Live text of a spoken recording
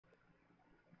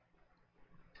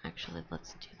Actually,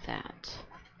 let's do that.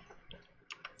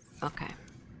 Okay.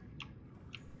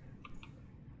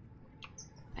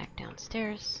 Back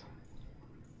downstairs.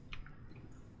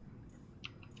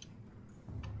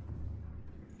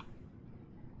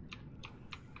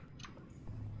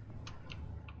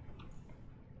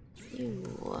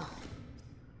 Ew.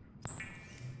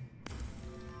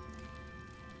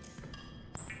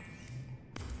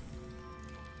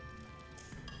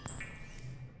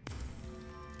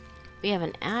 We have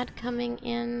an ad coming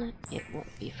in. It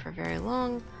won't be for very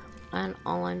long, and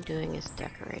all I'm doing is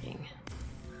decorating.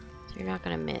 So you're not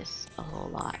gonna miss a whole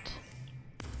lot.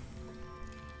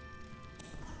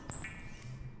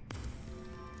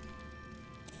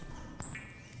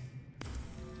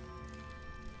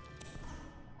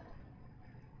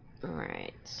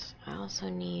 Alright, I also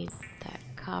need that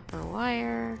copper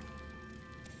wire.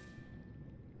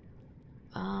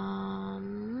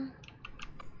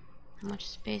 How much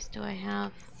space do I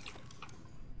have?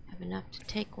 I have enough to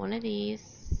take one of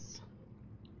these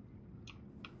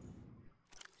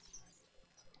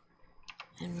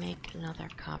and make another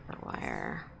copper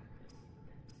wire.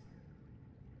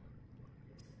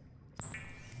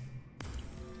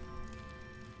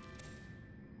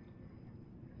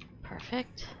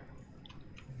 Perfect.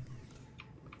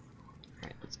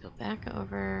 Alright, let's go back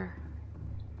over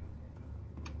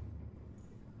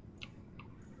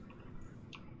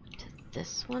to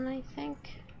this one, I think.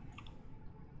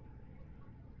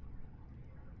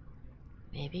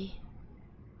 Maybe.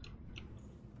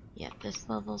 Yeah, this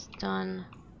level's done.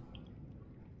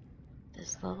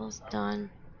 This level's done.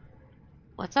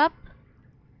 What's up?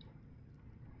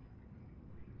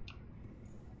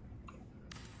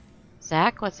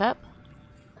 Zach, what's up?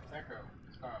 Echo,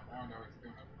 stop. I don't know, it's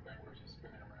doing a thing where she's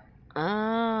spinning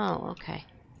around. Oh, okay.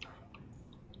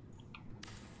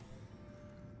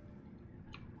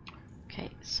 Okay,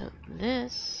 so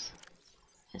this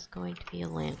is going to be a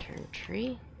lantern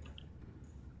tree.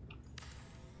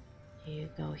 You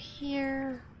go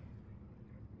here.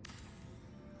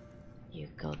 You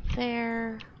go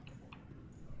there.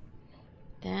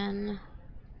 Then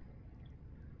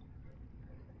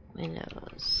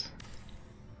windows.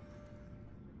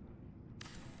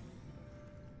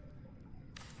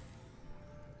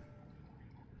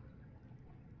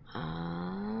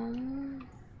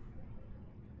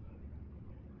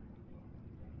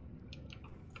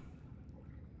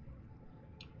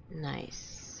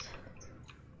 Nice.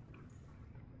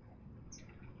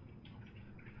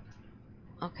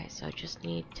 Okay, so I just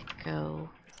need to go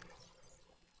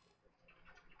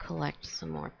collect some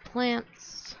more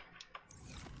plants.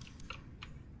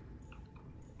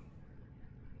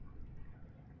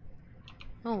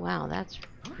 Oh wow, that's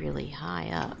really high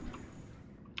up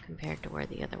compared to where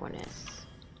the other one is.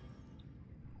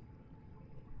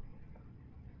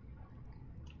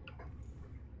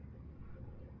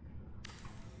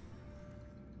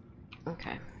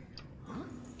 Okay.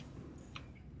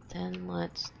 Then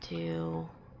let's do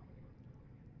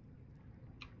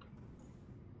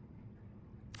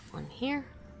one here.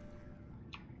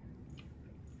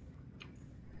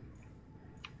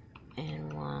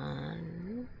 And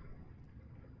one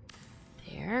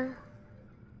there.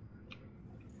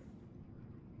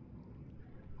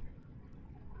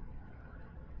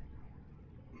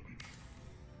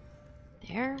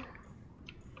 There.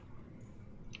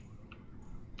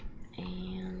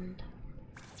 And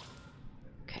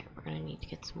okay, we're gonna need to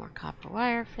get some more copper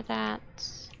wire for that.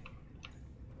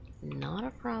 Not a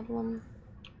problem.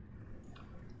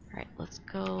 Alright, let's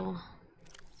go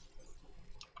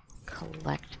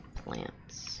collect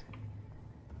plants.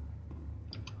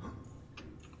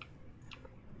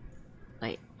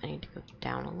 Wait, I need to go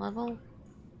down a level.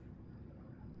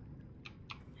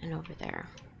 And over there.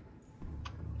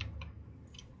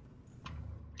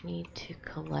 I need to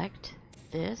collect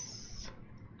this.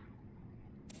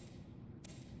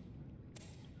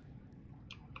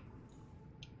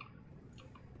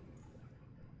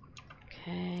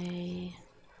 Okay.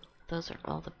 Those are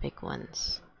all the big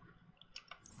ones.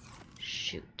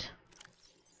 Shoot.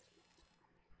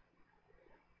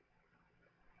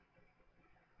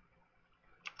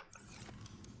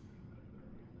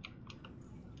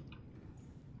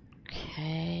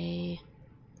 Okay.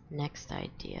 Next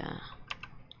idea.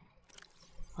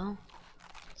 Well,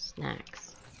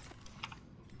 snacks.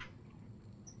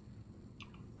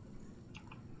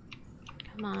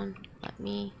 Come on, let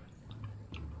me.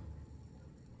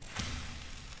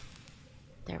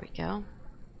 There we go.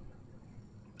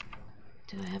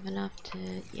 Do I have enough to...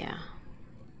 yeah.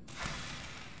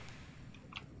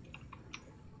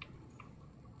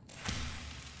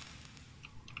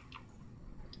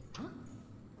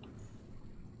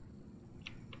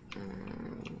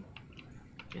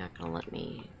 You're not gonna let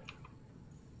me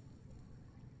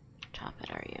chop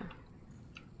it, are you?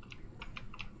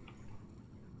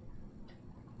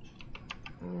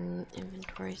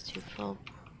 Inventory's too full.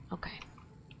 Okay,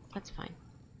 that's fine.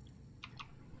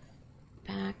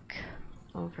 Back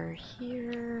over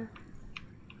here.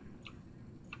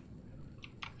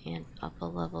 And up a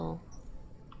level.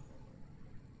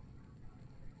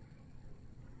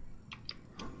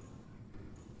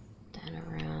 Then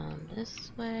around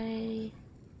this way.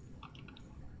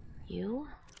 You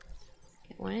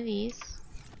get one of these.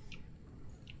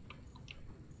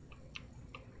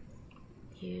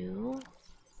 You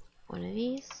one of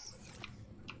these.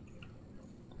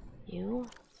 You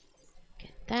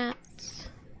get that.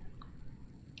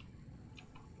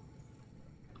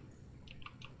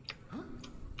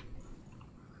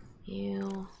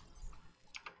 You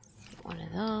get one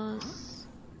of those.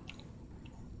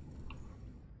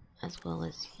 As well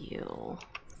as you.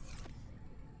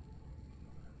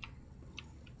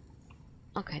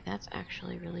 Okay, that's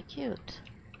actually really cute.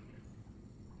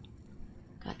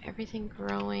 Got everything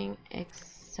growing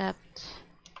except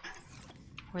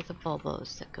for the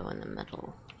bulbos that go in the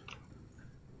middle.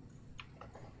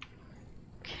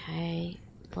 Okay,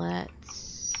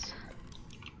 let's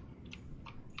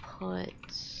put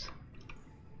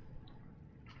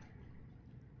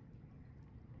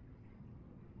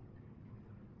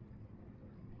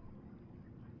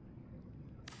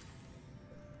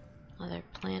another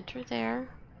planter there.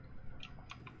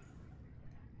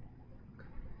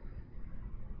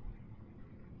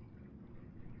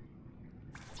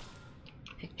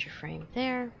 Picture frame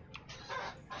there.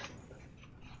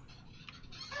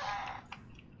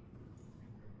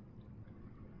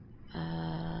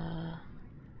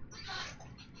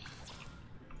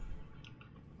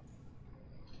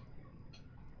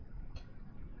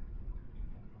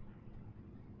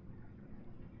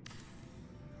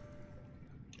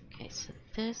 Okay, so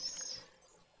this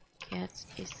gets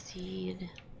a seed.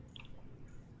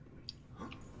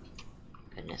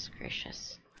 Goodness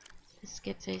gracious. This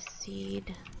gets a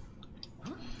seed.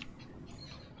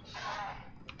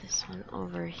 This one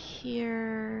over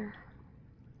here.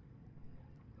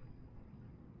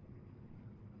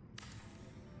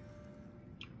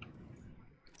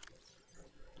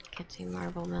 Gets a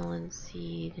marble melon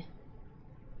seed.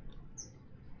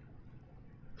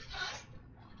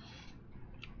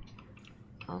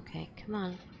 Okay, come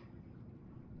on.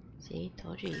 See,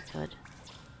 told you you could.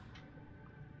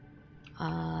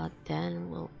 Then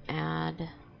we'll add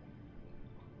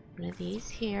one of these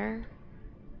here.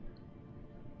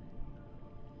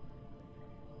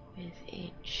 With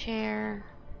a chair.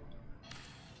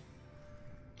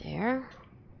 There.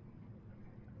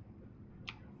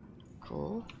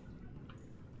 Cool.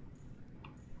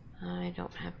 I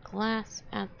don't have glass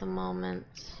at the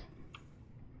moment.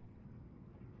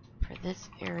 For this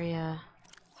area,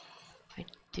 I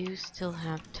do still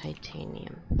have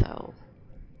titanium though.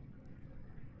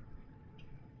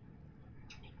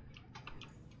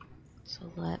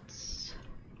 So let's...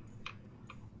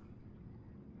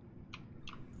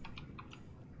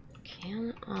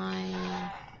 Can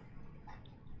I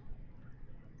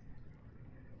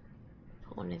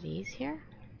put one of these here?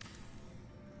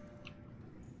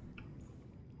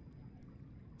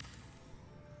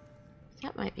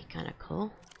 That might be kind of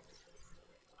cool.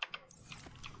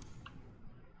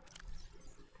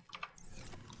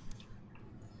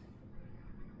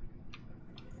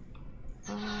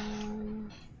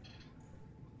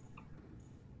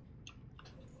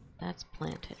 That's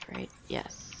planted, right?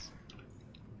 Yes.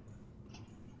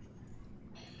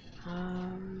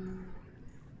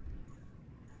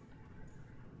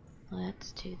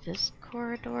 Let's do this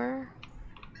corridor.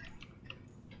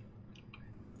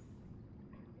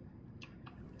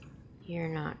 You're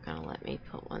not gonna let me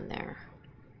put one there.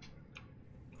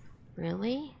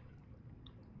 Really?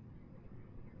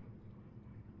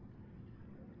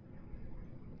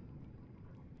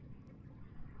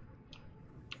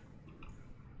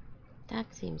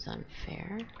 That seems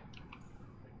unfair.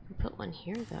 Put one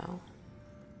here though.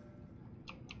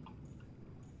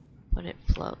 But it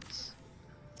floats.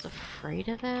 It's afraid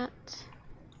of that.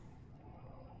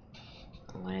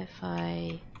 What if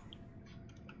I...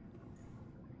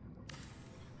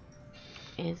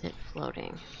 Is it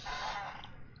floating?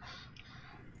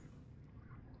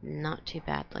 Not too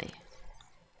badly.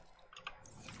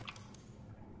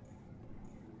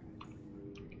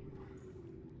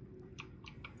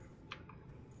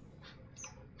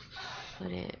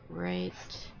 Put it right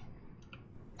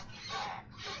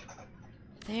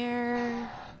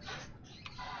there.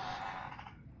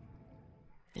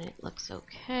 And it looks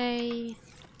okay.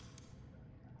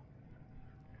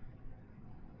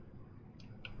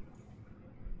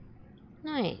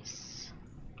 Nice.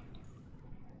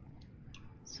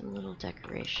 Some little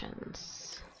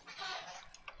decorations.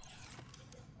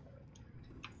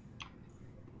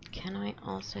 Can I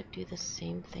also do the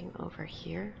same thing over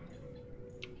here?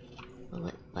 Will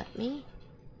it let me?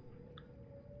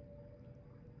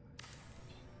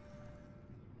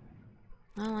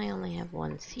 Well, I only have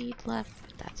one seed left,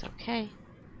 but that's okay.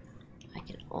 I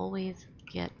can always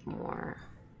get more.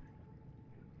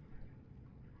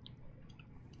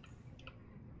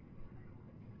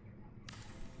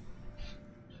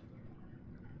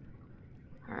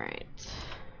 Alright.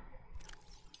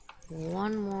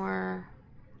 One more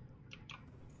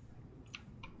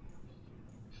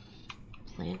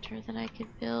planter that I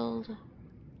could build.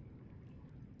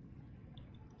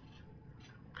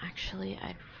 Actually,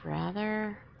 I'd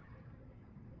rather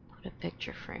put a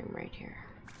picture frame right here.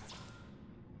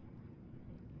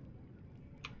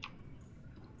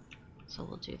 So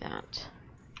we'll do that.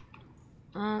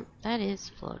 That is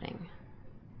floating.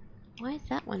 Why is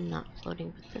that one not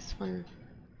floating, but this one...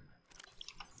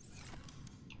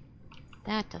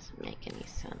 That doesn't make any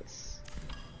sense.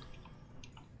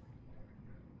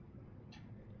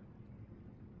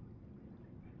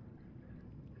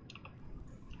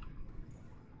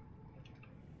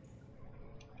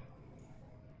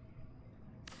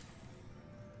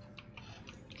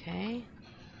 Okay.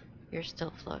 You're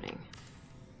still floating.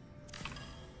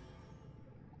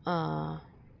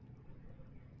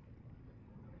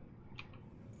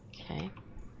 Okay.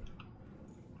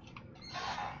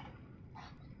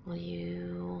 Will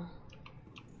you...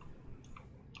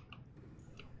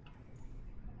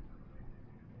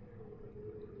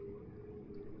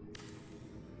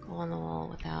 go on the wall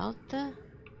without the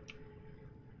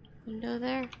window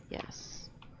there? Yes.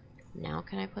 Now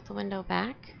can I put the window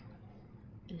back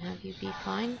and have you be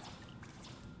fine?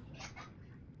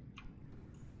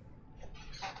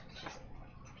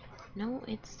 No,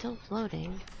 it's still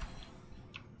floating.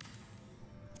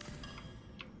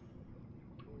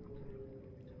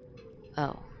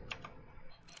 Oh.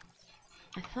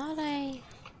 I thought I...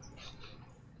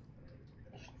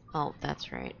 Oh,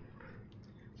 that's right.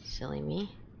 Silly me.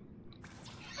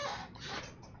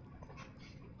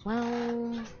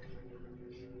 Well...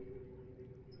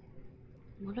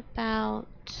 What about...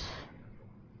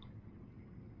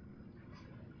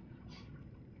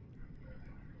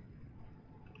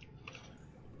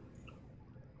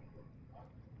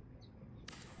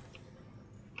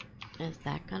 Is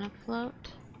that gonna float?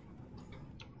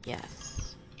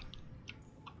 Yes.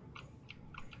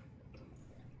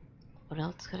 What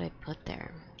else could I put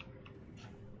there?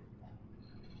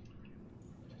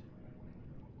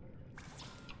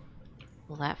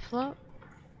 Will that float?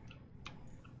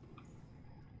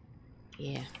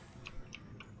 Yeah.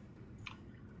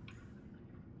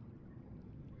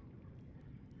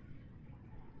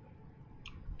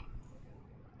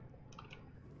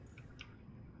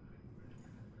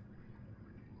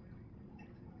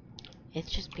 It's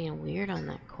just being weird on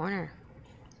that corner.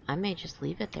 I may just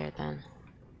leave it there then.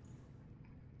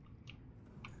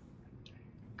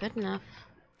 Good enough.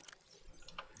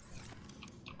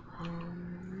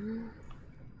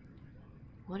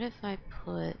 What if I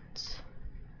put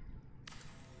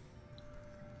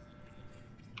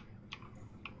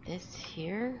this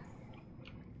here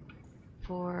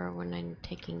for when I'm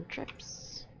taking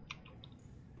trips?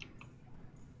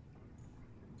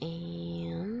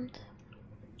 And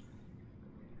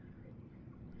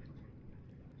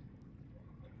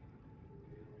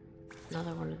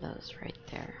another one of those right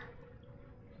there.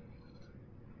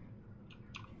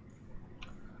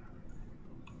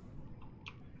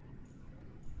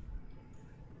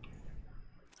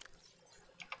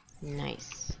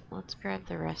 Nice. Let's grab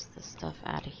the rest of the stuff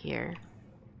out of here.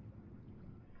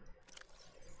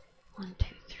 1, 2,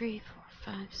 3,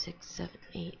 4, 5, 6, 7,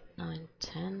 8, 9,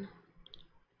 10.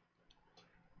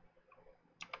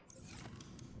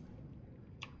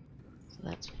 So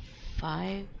that's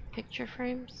 5 picture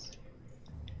frames.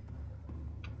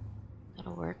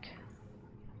 That'll work.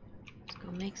 Let's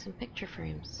go make some picture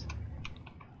frames.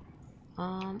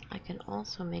 I can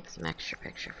also make some extra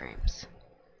picture frames.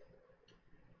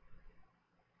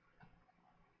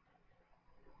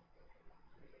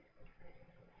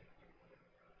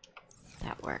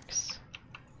 That works.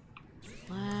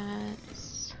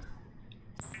 Let's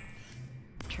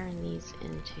turn these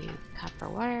into copper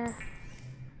wire.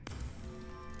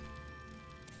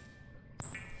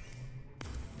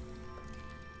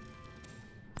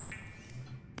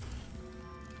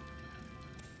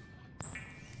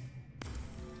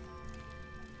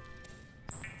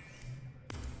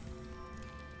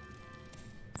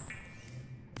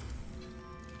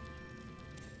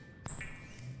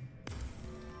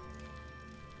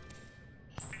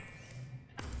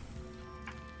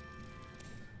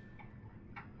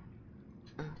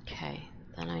 Okay,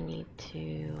 then I need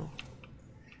to...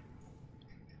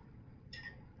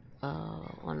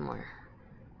 one more.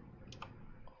 How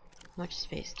much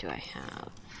space do I have?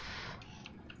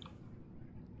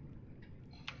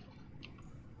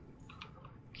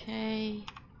 Okay.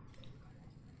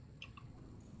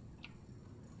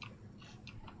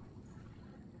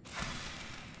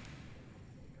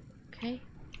 Okay.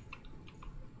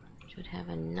 Should have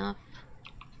enough.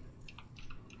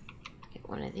 Get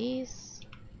one of these.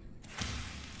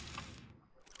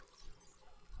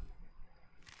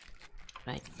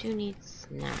 But I do need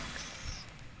snacks.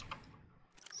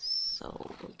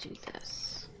 So we'll do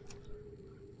this.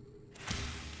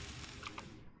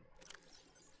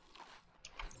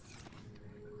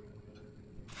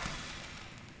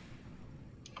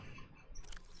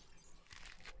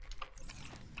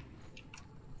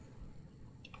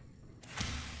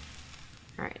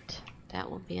 Alright, that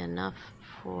will be enough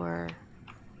for...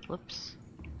 Whoops,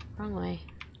 wrong way.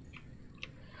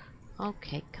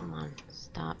 Okay, come on,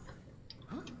 stop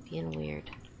being weird.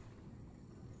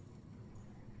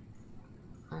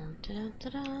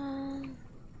 Da-da-da-da.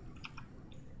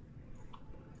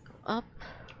 Go up.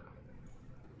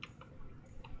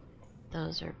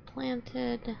 Those are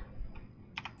planted.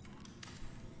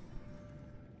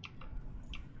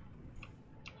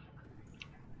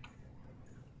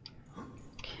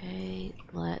 Okay,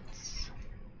 let's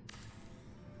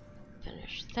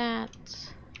finish that.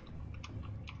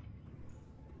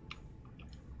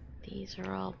 These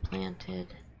are all planted.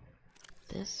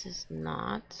 This is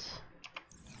not.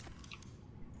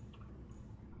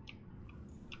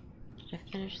 Did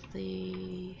I finish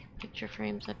the picture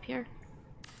frames up here?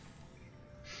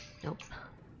 Nope.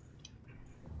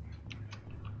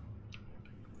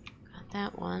 Got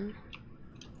that one.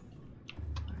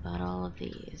 What about all of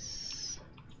these?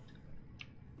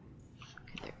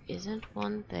 Okay, there isn't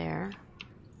one there,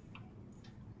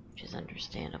 which is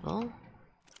understandable.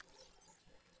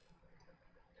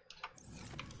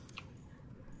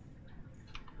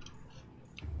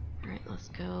 Alright, let's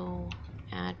go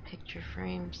add picture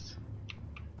frames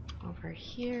over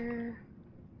here.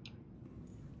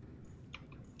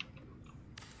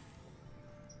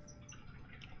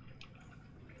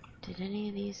 Did any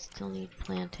of these still need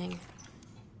planting?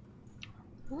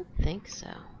 I don't think so.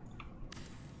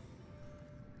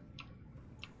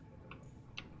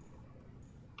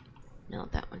 No,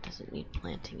 that one doesn't need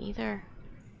planting either.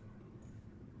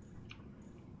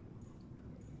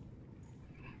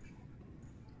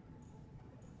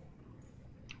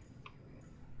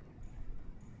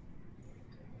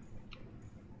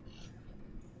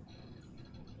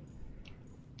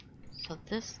 So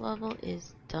this level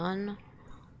is done,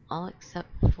 all except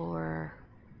for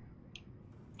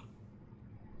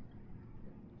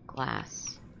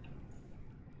glass.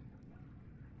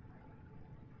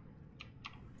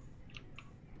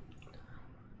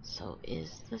 So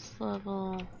is this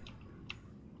level...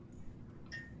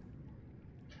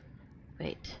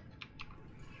 Wait.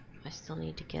 I still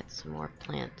need to get some more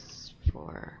plants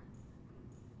for...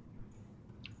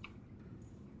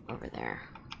 over there.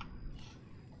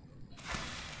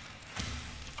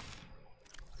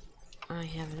 I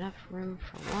have enough room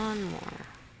for one more.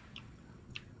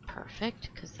 Perfect,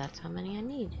 because that's how many I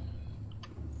need.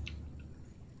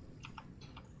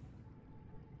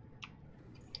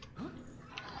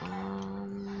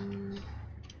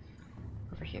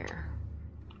 Over here.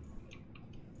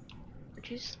 Would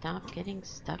you stop getting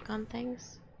stuck on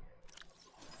things?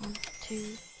 1, 2,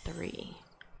 3.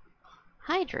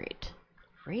 Hydrate.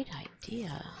 Great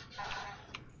idea.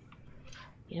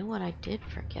 You know what I did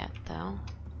forget, though?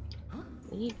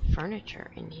 We need furniture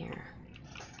in here.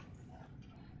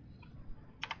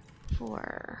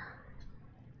 4.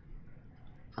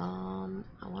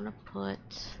 I want to put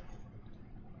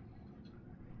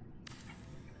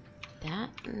that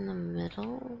in the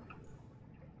middle.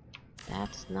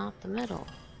 That's not the middle.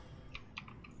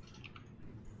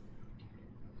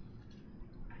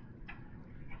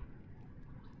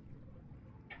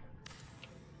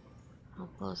 How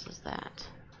close is that?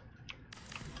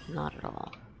 Not at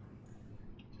all.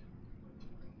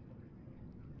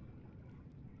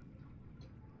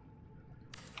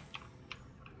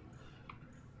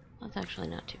 That's actually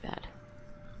not too bad.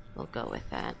 We'll go with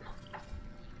that.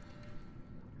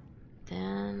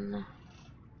 Then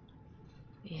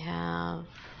we have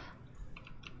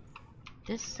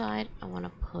this side. I want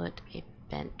to put a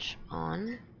bench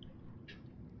on.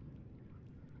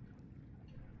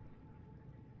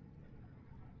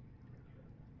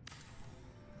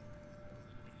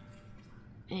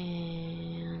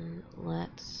 And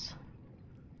let's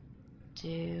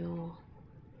do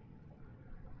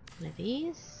one of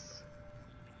these.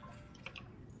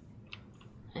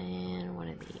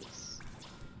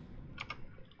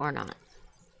 Or not.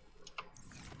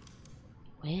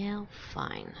 Well,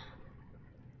 fine.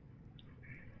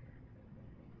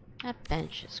 That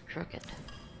bench is crooked.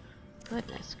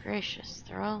 Goodness gracious,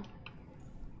 Throw.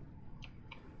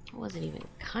 I wasn't even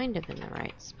kind of in the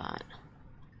right spot.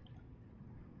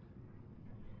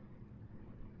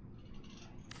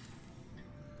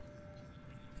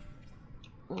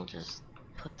 We'll just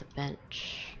put the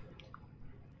bench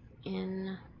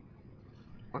in,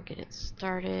 or get it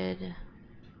started.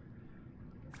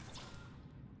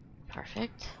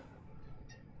 Perfect.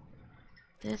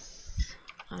 This,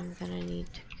 I'm gonna need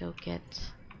to go get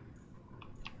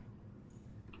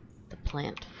the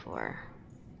plant for.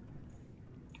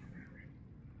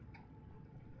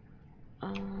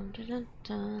 Dun -dun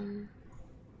 -dun.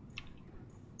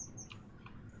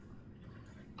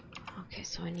 Okay,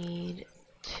 so I need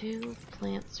 2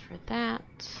 plants for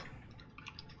that.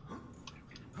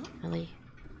 Really?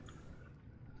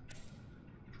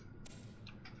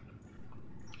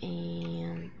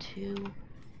 And 2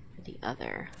 for the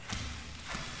other.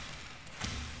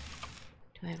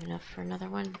 Do I have enough for another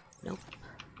one? Nope.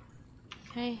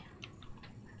 Okay.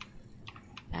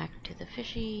 Back to the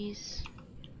fishies.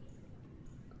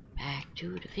 Back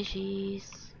to the fishies.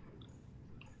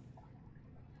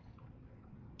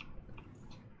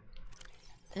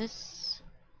 This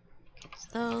gets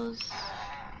those.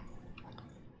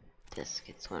 This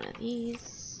gets one of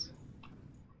these.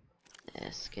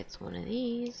 This gets one of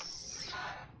these.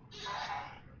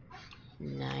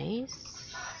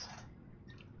 Nice.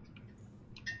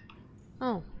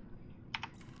 Oh.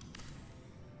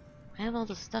 I have all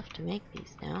the stuff to make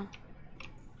these now.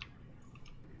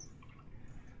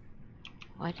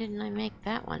 Why didn't I make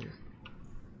that one?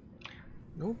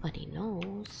 Nobody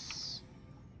knows.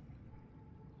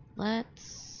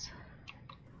 Let's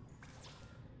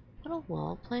put a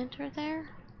wall planter there.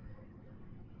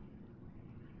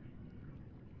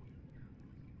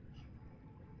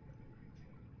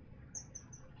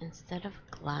 Instead of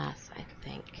glass, I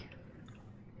think.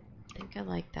 I think I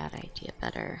like that idea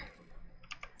better.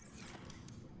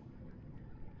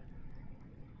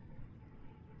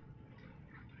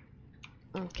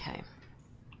 Okay.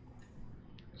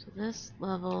 So this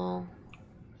level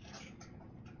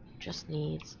just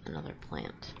needs another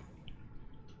plant.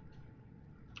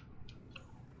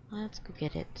 Let's go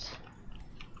get it.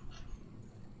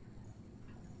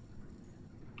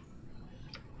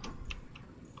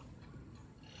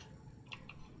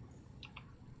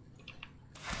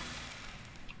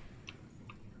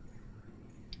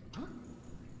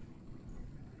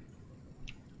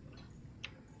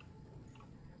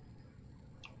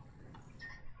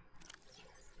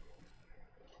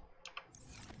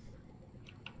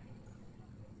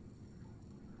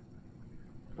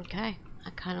 Okay, I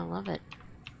kind of love it.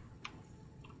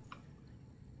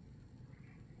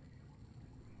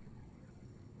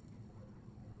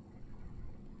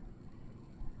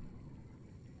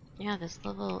 Yeah, this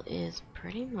level is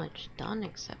pretty much done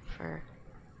except for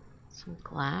some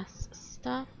glass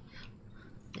stuff.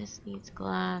 This needs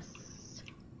glass.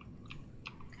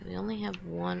 Okay, we only have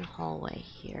one hallway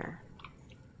here.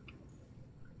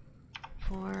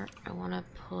 I want to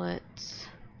put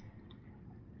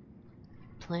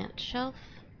plant shelf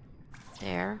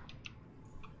there.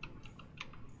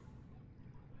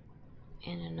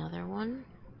 And another one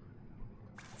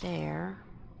there.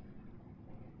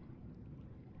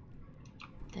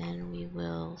 Then we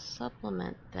will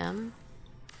supplement them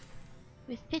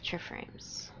with picture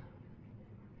frames.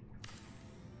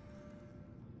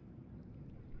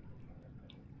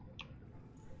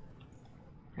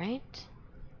 Right?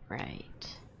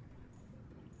 Right.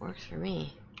 Works for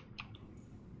me.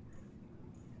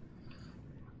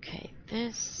 Okay,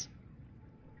 this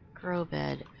grow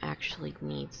bed actually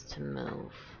needs to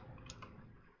move.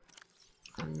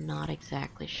 I'm not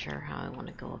exactly sure how I want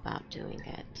to go about doing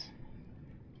it.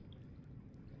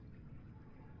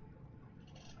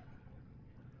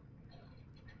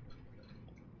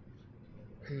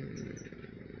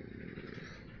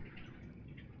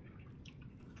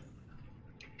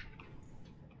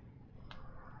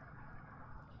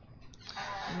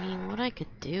 I mean, what I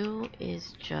could do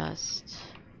is just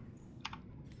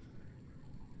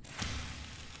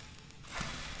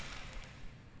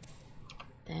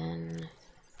then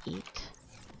eat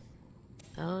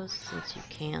those since you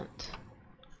can't.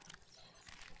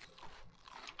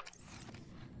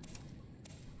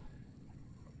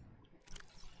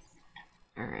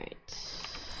 Alright.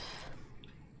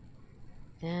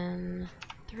 Then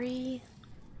 3.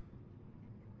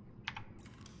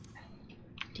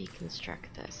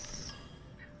 Deconstruct this.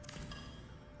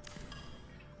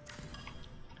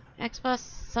 X-Bus!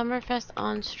 Summerfest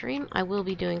on stream. I will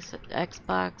be doing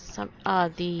Xbox.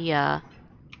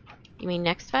 You mean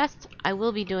Next Fest? I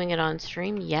will be doing it on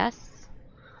stream. Yes.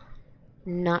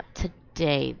 Not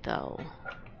today though.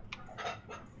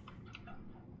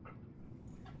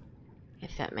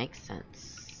 If that makes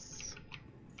sense.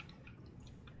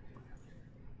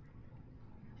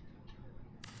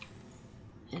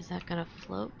 Is that gonna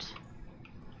float?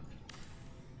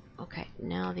 Okay,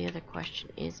 now the other question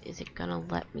is it gonna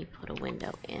let me put a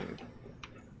window in?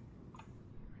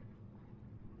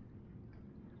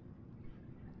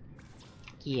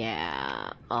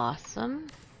 Yeah, awesome.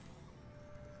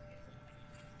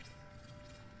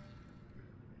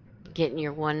 Getting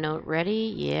your OneNote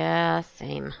ready? Yeah,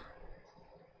 same.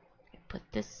 Put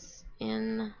this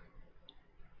in.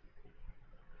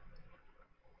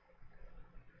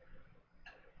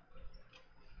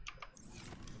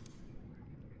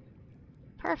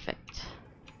 Perfect.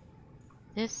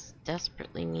 This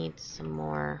desperately needs some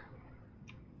more.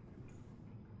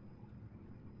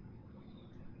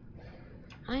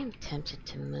 I'm tempted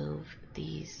to move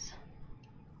these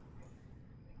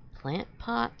plant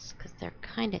pots because they're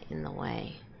kind of in the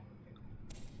way.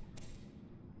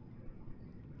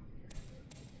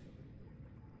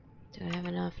 Do I have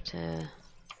enough to...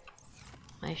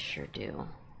 I sure do.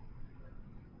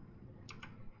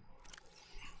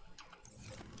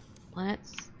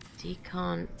 Let's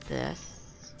decon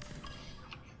this.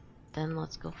 Then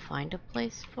let's go find a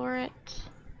place for it.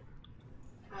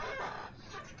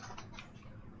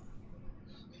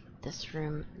 This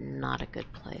room, not a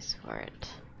good place for it.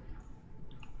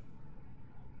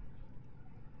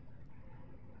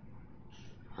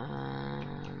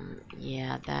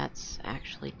 Yeah, that's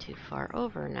actually too far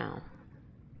over now.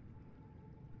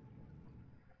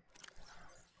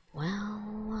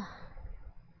 Well,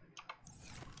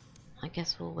 I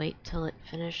guess we'll wait till it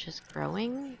finishes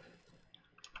growing.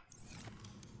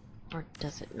 Or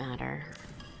does it matter?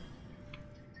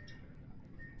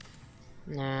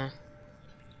 Nah.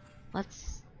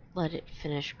 Let's let it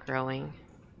finish growing.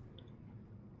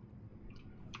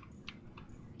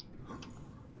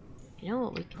 You know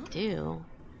what we could do?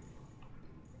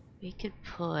 We could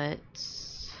put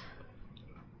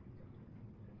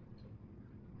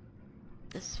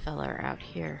this feller out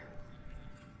here.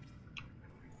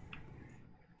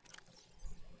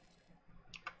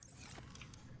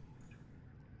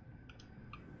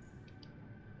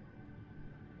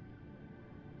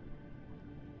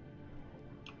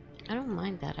 I don't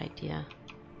mind that idea.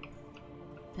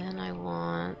 Then I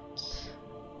want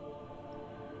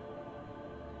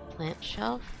plant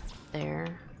shelf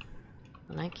there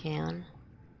when I can.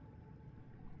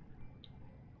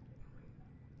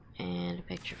 And a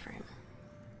picture frame.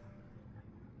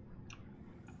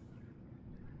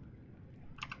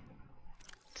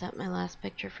 Is that my last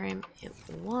picture frame? It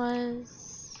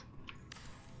was.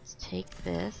 Let's take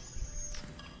this.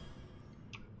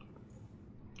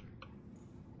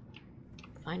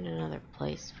 Find another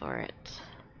place for it.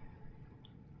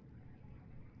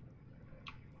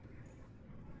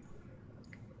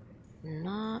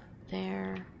 Not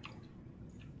there.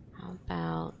 How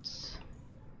about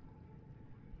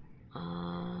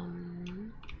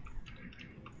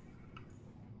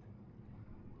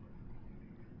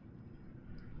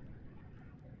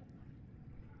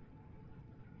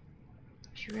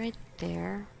right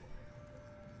there.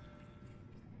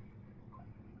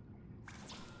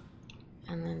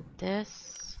 And then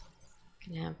this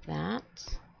can have that.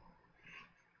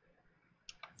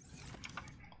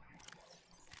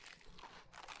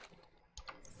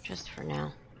 Just for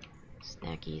now.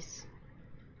 Snackies.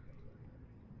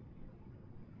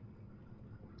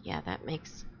 Yeah, that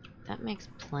makes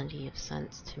plenty of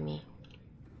sense to me.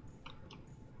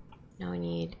 Now we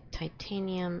need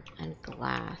titanium and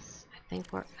glass. I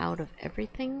think we're out of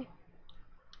everything.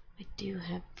 I do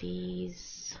have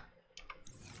these.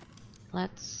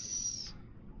 Let's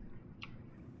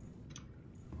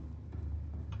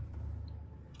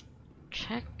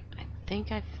check. I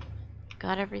think I've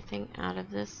got everything out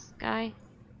of this guy.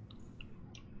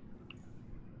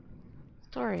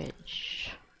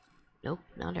 Storage. Nope,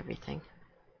 not everything.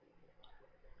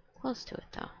 Close to it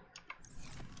though.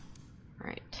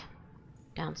 Alright.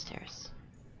 Downstairs.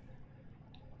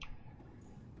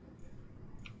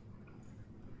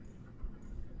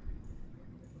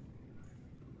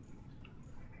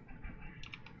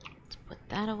 Let's put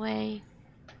that away.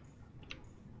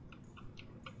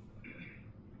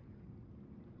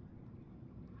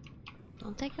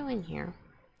 Don't they go in here?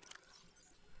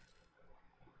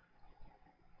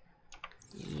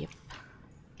 Yep.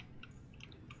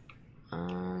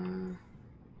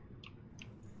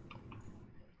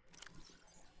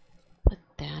 Put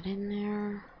that that in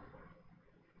there.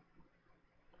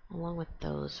 Along with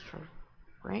those for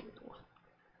right.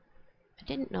 I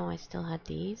didn't know I still had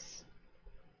these.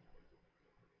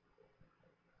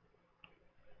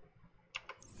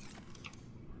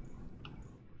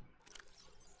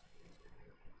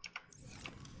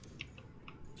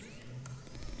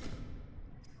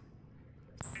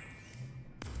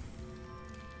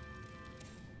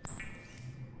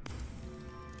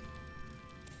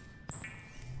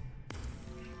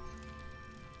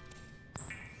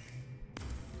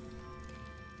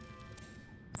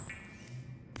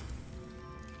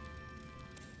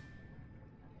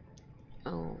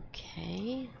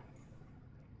 Okay.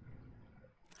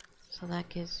 So that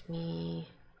gives me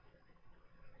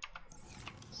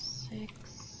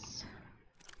 6.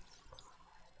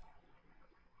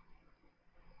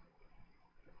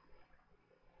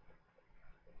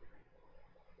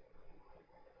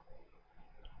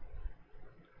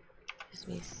 Gives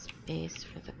me space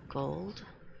for the gold.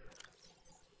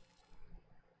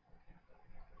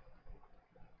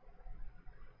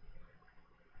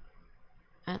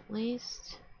 At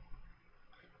least.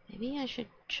 Maybe I should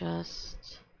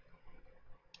just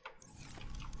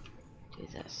do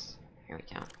this. Here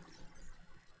we go.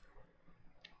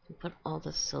 And put all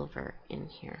the silver in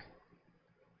here.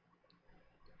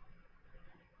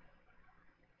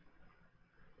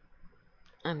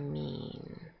 I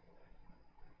mean,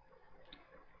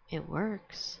 it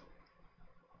works.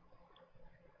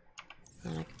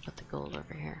 Then I can put the gold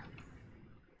over here.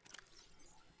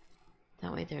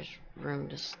 That way there's room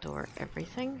to store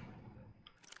everything.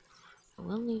 I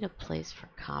will need a place for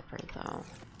copper though.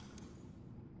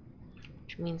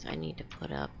 Which means I need to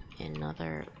put up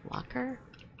another locker.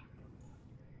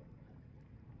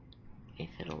 If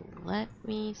it'll let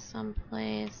me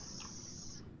someplace.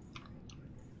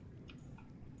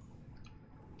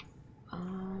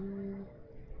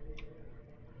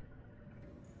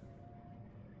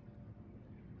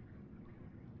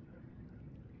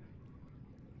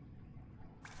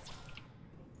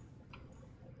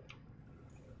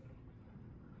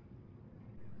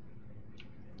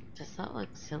 Does that look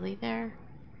silly there?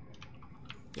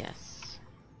 Yes.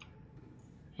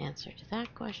 Answer to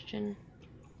that question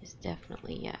is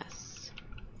definitely yes.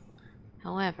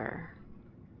 However,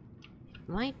 it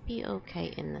might be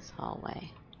okay in this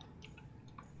hallway.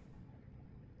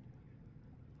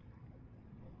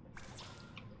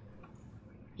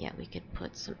 Yeah, we could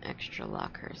put some extra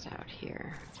lockers out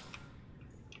here.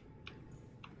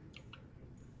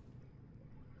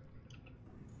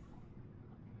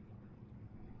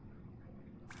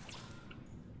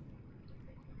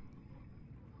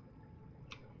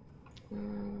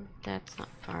 That's not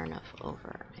far enough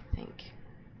over, I think.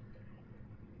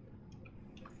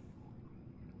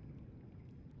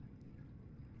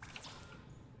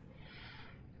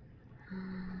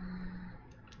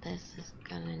 This is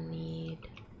gonna need...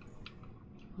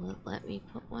 Will it let me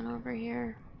put one over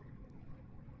here?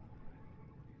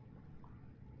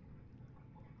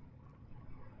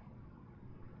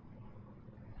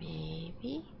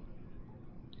 Maybe?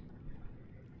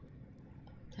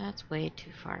 That's way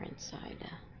too far inside.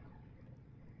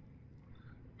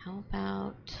 How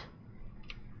about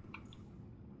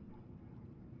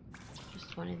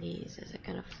just one of these? Is it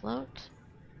gonna float?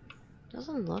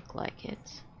 Doesn't look like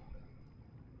it.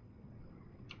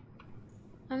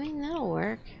 I mean, that'll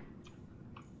work.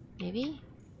 Maybe?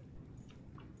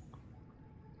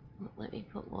 Let me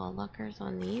put wall lockers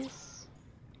on these.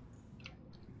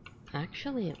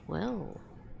 Actually, it will.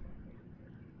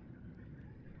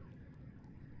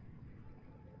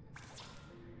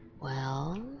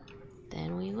 Well,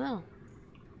 then we will.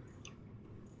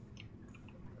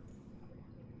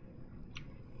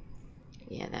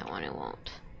 Yeah, that one it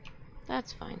won't.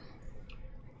 That's fine.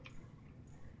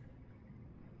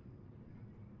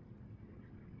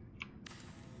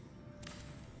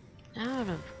 Out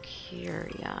of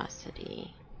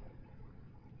curiosity.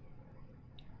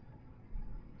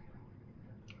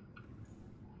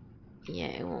 Yeah,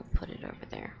 it won't put it over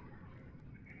there.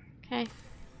 Okay.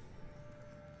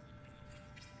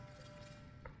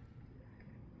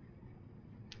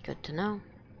 Good to know.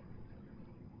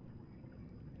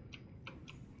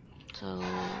 So,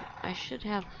 I should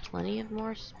have plenty of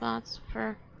more spots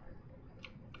for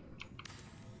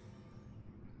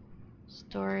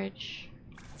storage.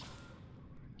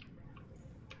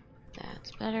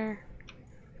 That's better.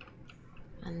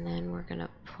 And then we're gonna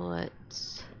put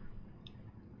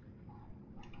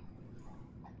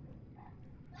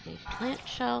a plant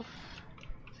shelf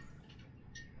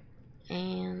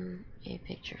and a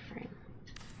picture frame.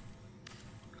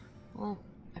 Oh,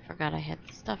 I forgot I had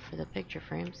the stuff for the picture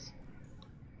frames.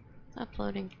 Is that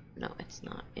floating? No, it's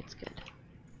not. It's good.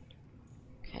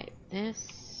 Okay,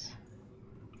 this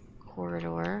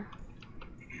corridor.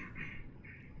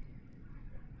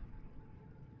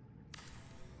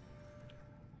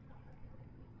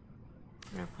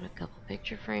 I'm gonna put a couple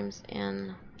picture frames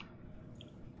in.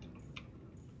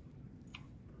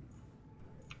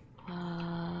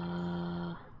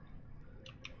 I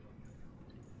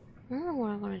don't know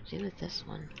what I want to do with this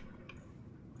one.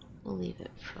 We'll leave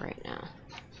it for right now.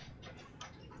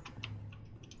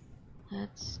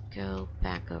 Let's go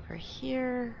back over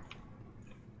here.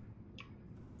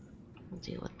 We'll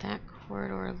deal with that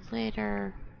corridor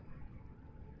later.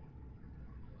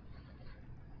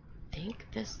 I think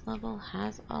this level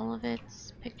has all of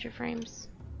its picture frames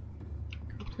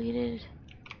completed.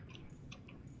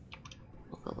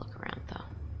 We'll go look around though.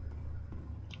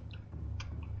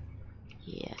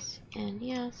 Yes, and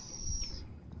yes.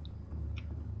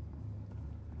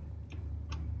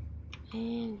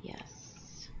 And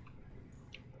yes.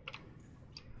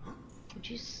 Would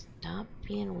you stop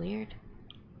being weird?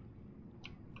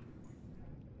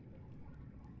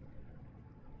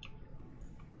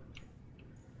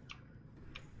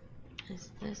 Is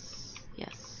this...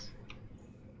 yes.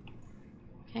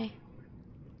 Okay.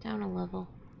 Down a level.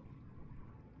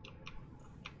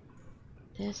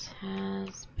 This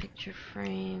has picture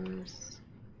frames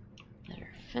that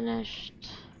are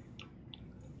finished.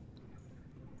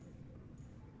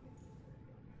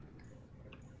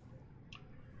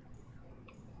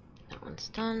 That one's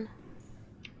done.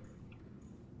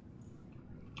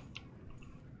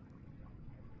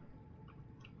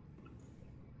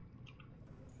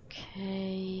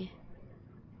 Okay.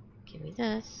 Give me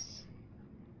this.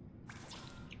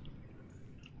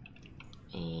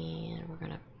 And we're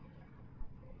gonna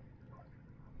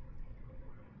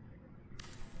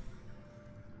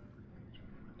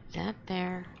put that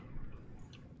there.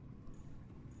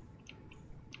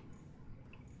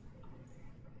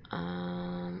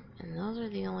 And those are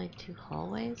the only two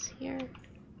hallways here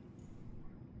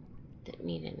that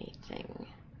need anything.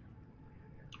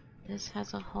 This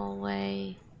has a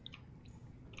hallway.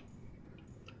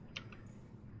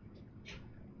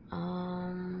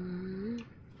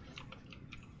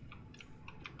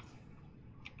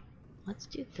 Let's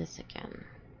do this again.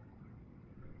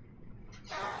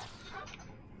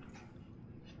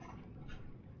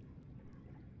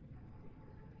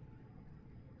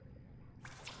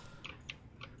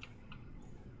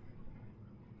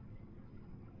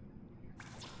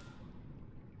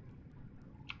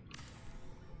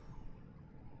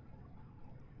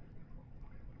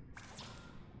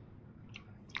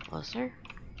 Closer.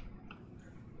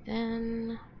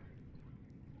 Then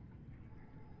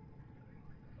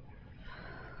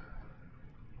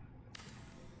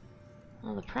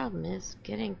well, the problem is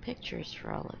getting pictures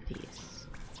for all of these.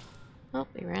 Oh,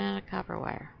 we ran out of copper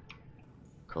wire.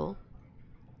 Cool.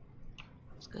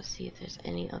 Let's go see if there's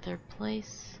any other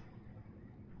place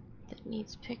that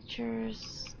needs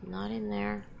pictures. Not in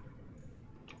there.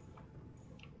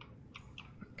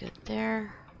 We're good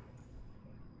there.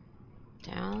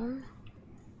 Down.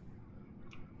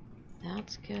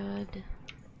 That's good.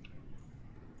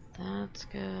 That's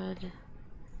good.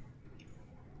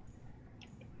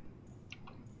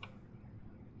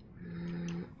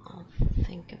 I'll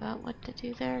think about what to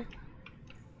do there.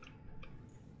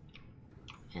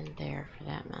 And there, for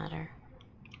that matter.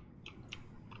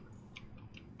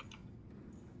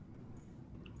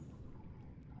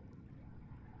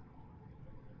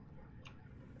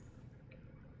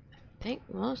 I think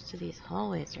most of these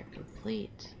hallways are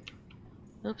complete.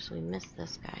 Oops, we missed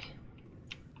this guy.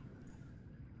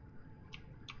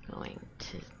 Going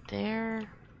to there.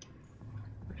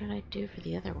 What did I do for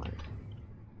the other one?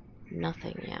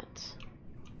 Nothing yet.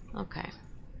 Okay.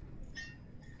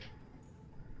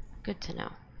 Good to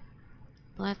know.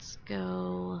 Let's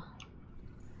go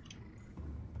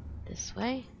this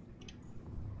way.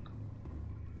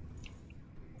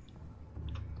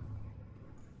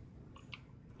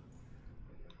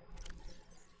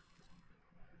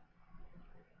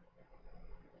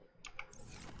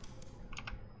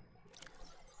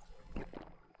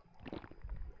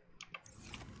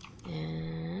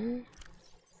 And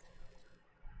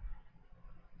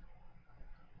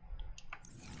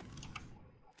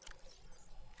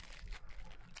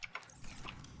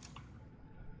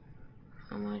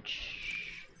how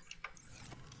much?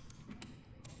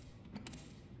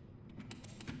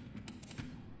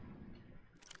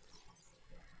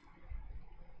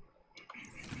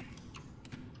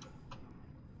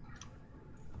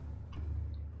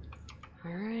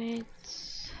 Alright.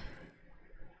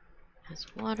 Has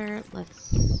water.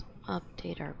 Let's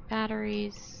update our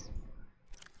batteries.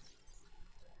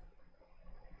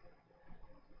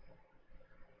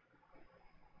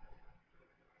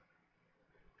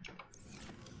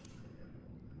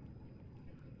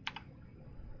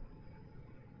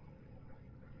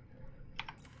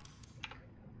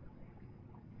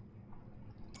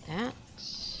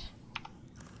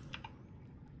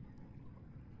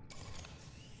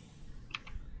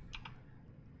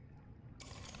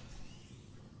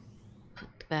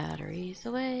 batteries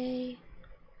away.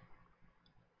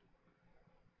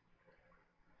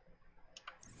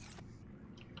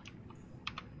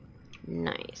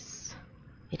 Nice.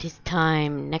 It is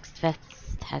time. Next fest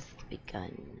has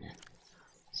begun.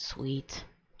 Sweet.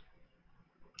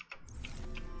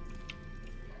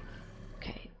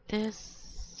 Okay,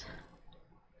 this.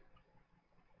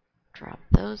 Drop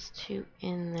those two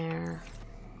in there.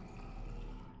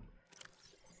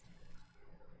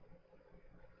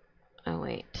 Oh,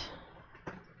 wait.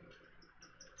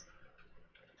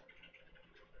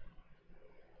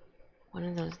 One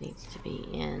of those needs to be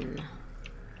in.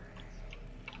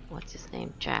 What's his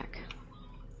name? Jack.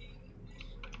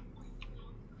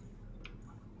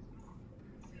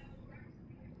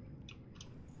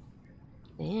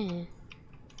 Eh.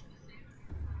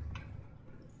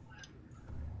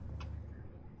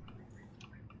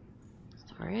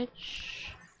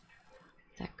 Storage.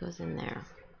 That goes in there.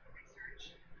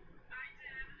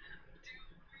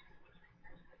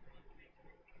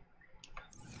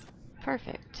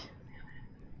 Perfect.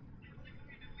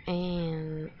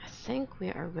 And I think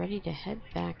we are ready to head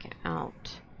back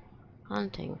out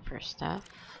hunting for stuff.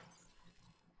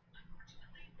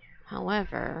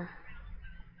 However,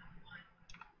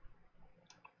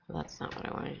 well, that's not what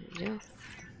I wanted to do.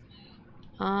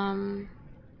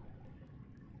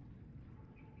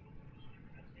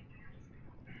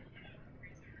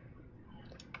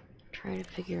 Trying to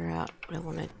figure out what I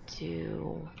want to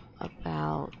do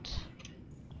about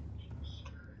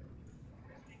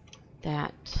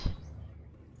that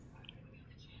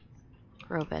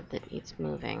grow bed that needs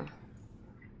moving.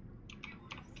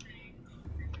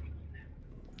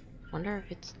 Wonder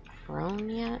if it's grown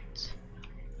yet?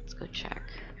 Let's go check.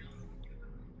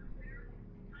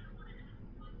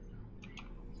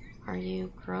 Are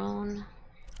you grown?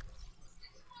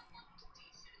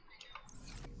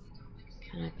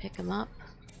 Can I pick them up?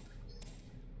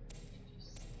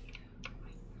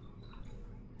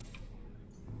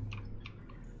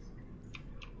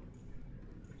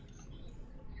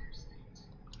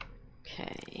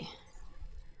 Okay.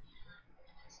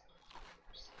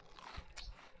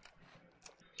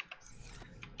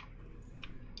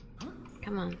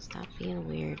 Come on, stop being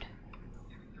weird.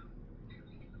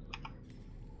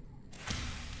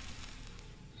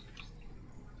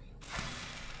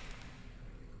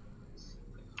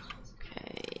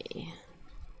 Okay.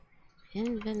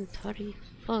 Inventory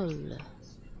full.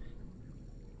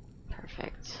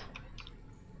 Perfect.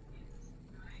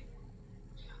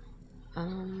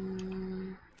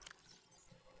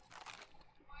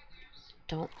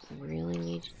 Don't really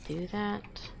need to do that.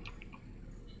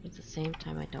 At the same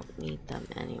time, I don't need them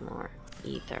anymore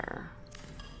either.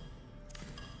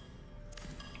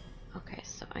 Okay,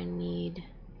 so I need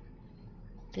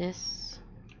this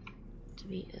to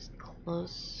be as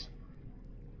close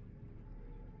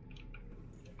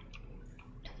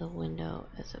to the window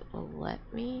as it will let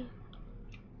me.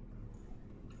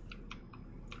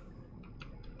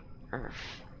 Earth,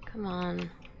 come on.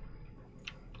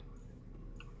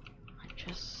 I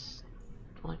just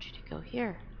want you to go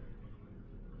here.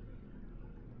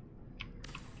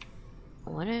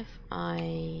 What if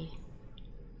I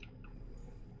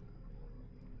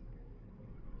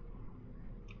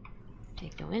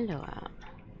take the window out?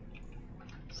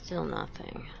 Still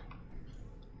nothing.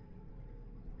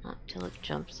 Not till it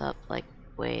jumps up like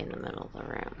way in the middle of the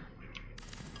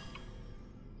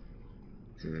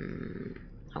room.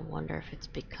 I wonder if it's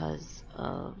because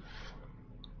of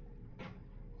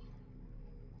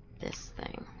this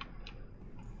thing,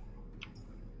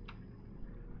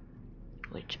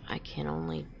 which I can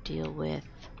only deal with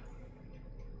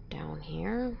down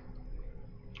here.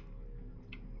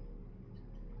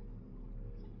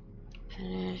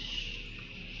 Finish.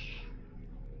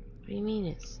 What do you mean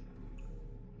it's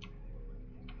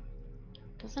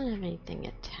doesn't have anything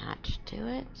attached to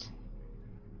it?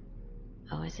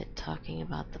 Oh, is it talking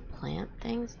about the plant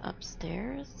things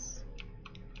upstairs?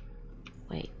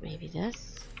 Wait, maybe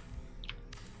this?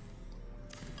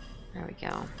 There we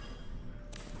go.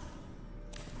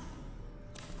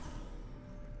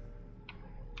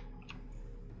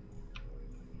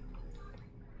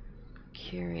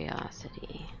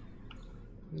 Curiosity.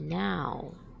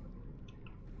 Now,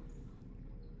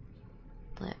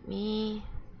 let me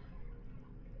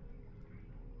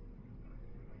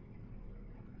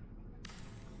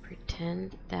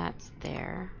pretend that's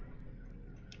there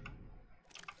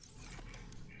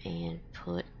and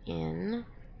put in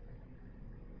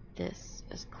this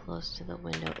as close to the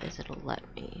window as it'll let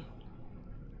me.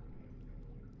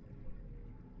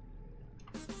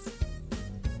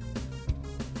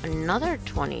 Another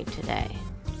 20 today.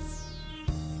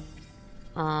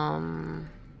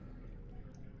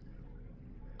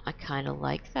 I kind of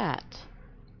like that.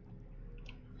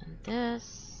 And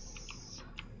this.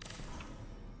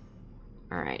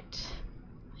 Alright.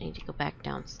 I need to go back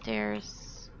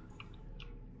downstairs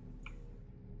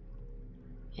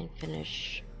and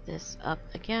finish this up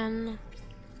again.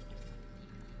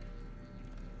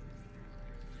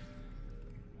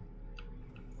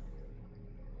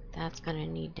 That's gonna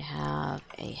need to have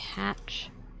a hatch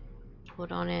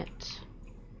put on it.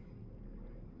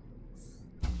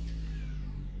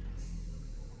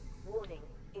 Warning,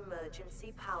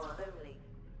 emergency power only.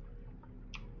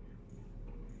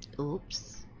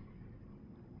 Oops.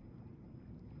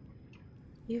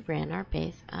 You ran our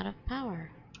base out of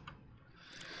power.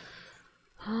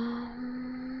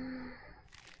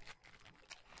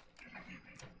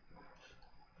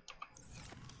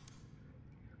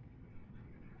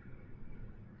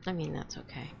 I mean, that's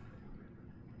okay.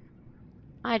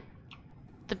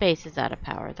 The base is out of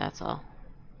power, that's all.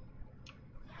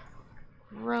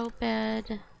 Row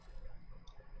bed.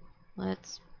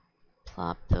 Let's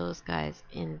plop those guys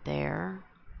in there.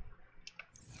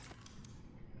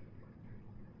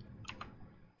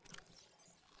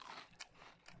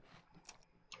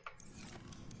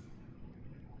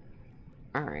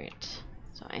 Alright.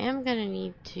 So I am gonna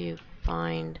need to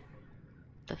find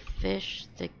the fish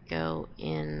that go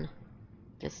in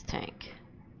this tank,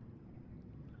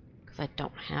 because I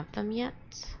don't have them yet.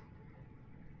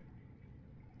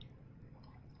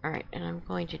 Alright, and I'm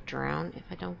going to drown if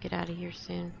I don't get out of here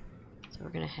soon. So we're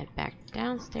going to head back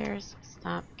downstairs.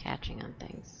 Stop catching on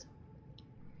things.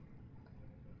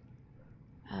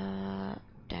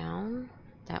 Down.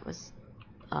 That was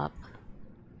up.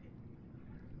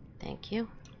 Thank you.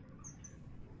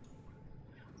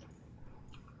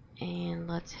 And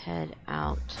let's head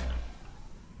out.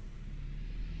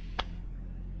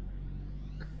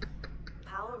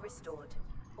 Power restored.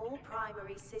 All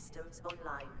primary systems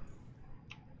online.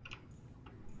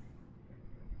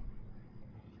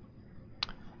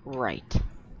 Right.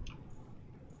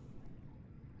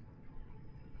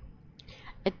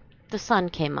 The sun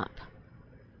came up.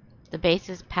 The base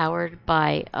is powered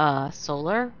by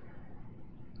solar,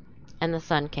 and the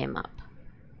sun came up.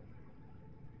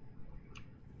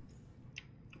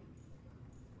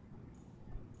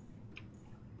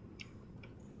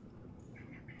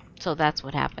 So that's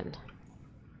what happened.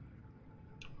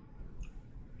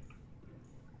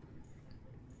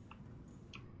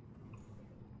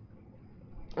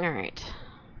 Alright.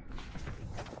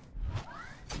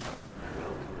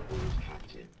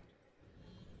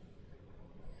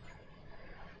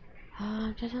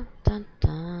 Dun, dun,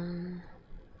 dun.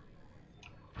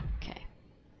 Okay.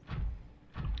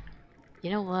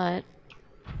 You know what?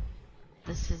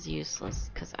 This is useless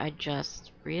because I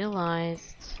just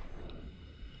realized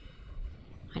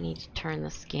I need to turn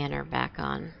the scanner back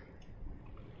on.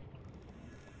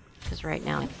 Because right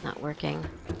now it's not working.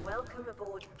 Welcome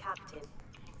aboard, Captain.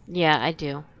 Yeah, I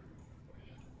do.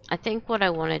 I think what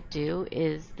I want to do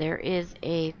is there is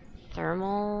a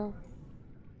thermal...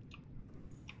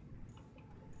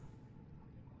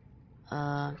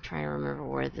 I'm trying to remember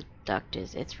where the duct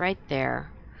is. It's right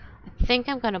there. I think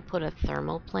I'm going to put a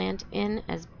thermal plant in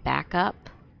as backup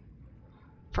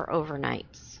for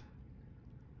overnights.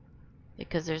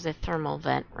 Because there's a thermal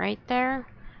vent right there.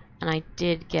 And I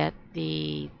did get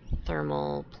the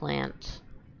thermal plant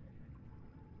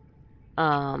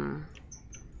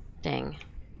thing.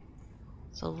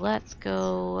 So let's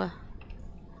go.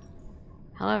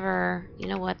 However, you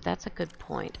know what? That's a good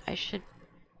point. I should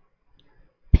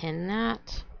pin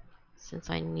that since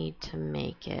I need to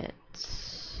make it.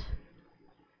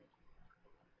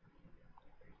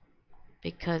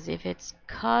 Because if it's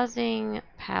causing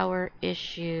power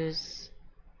issues,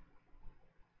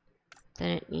 then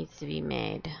it needs to be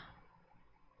made.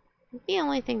 The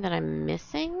only thing that I'm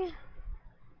missing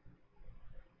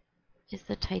is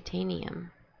the titanium.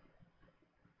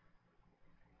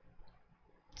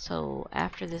 So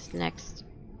after this next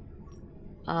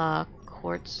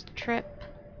quartz trip,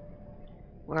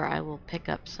 where I will pick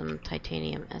up some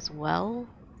titanium as well,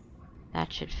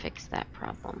 that should fix that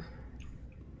problem.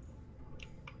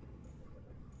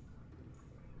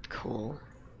 Cool.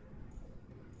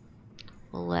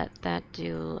 We'll let that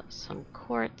do some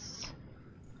quartz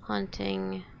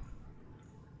hunting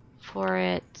for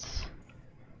it.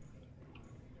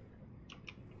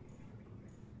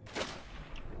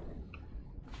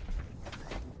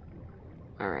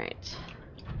 Alright.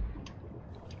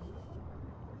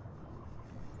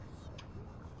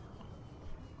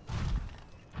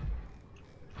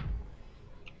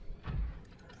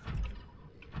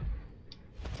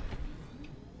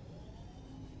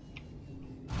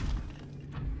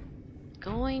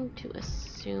 Going to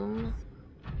assume assume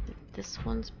that this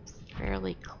one's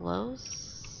fairly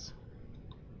close.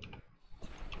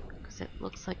 Because it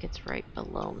looks like it's right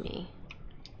below me.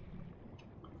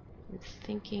 I'm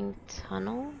thinking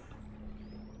tunnel?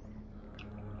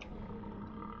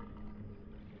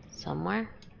 Somewhere?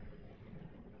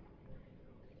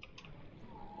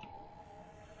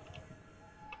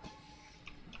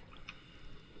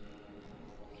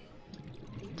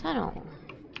 Tunnel.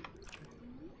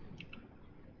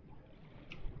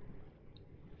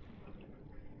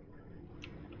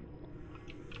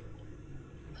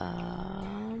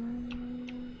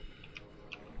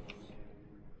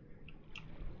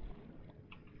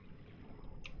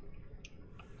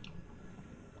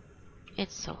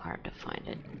 It's so hard to find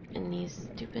it in these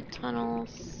stupid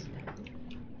tunnels.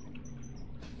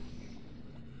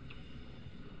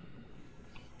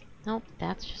 Nope,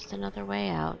 that's just another way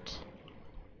out.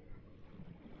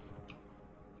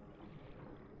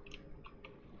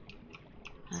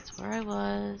 That's where I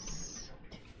was.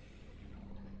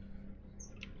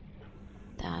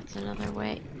 That's another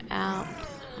way out.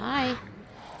 Hi.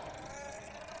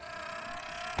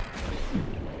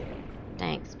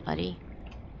 Thanks, buddy.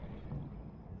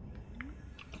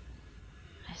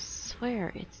 I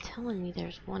swear it's telling me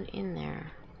there's one in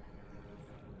there.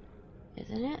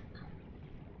 Isn't it?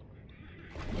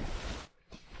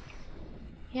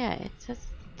 Yeah, it says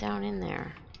it's down in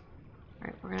there.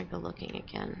 Alright, we're gonna go looking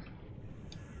again.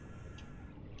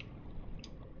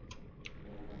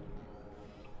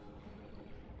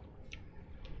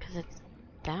 Because it's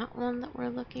that one that we're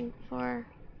looking for.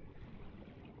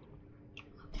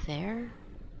 Up there.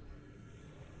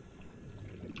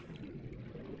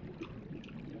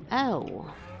 Oh.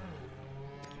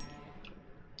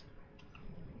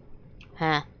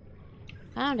 Huh.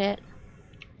 Found it.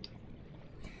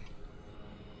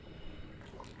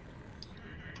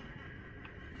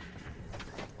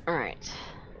 Alright.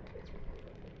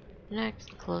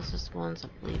 Next, closest ones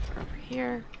I believe are over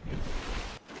here.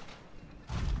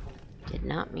 Did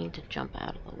not mean to jump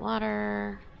out of the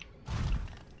water.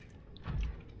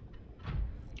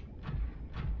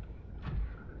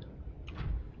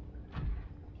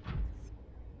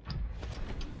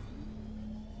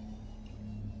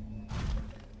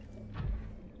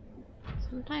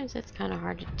 Sometimes it's kind of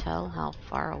hard to tell how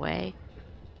far away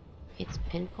it's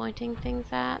pinpointing things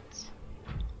at.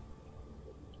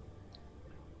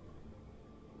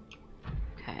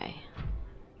 Okay.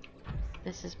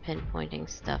 This is pinpointing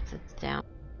stuff that's down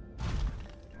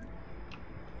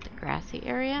the grassy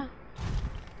area.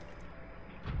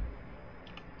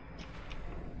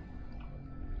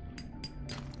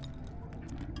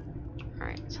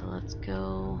 Alright, so let's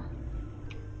go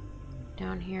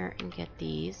down here and get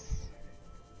these.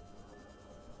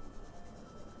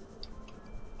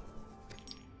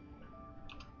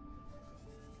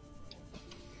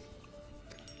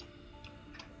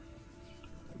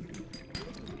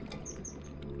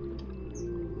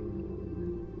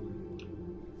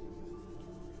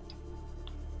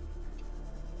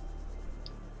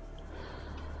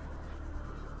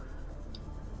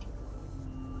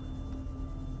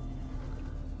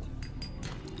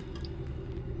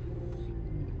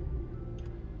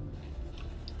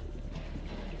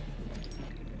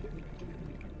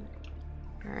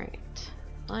 Alright,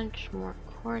 bunch more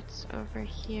quartz over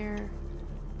here.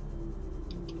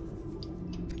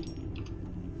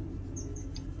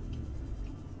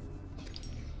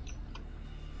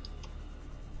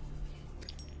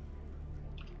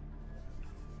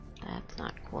 That's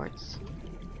not quartz.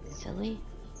 Silly.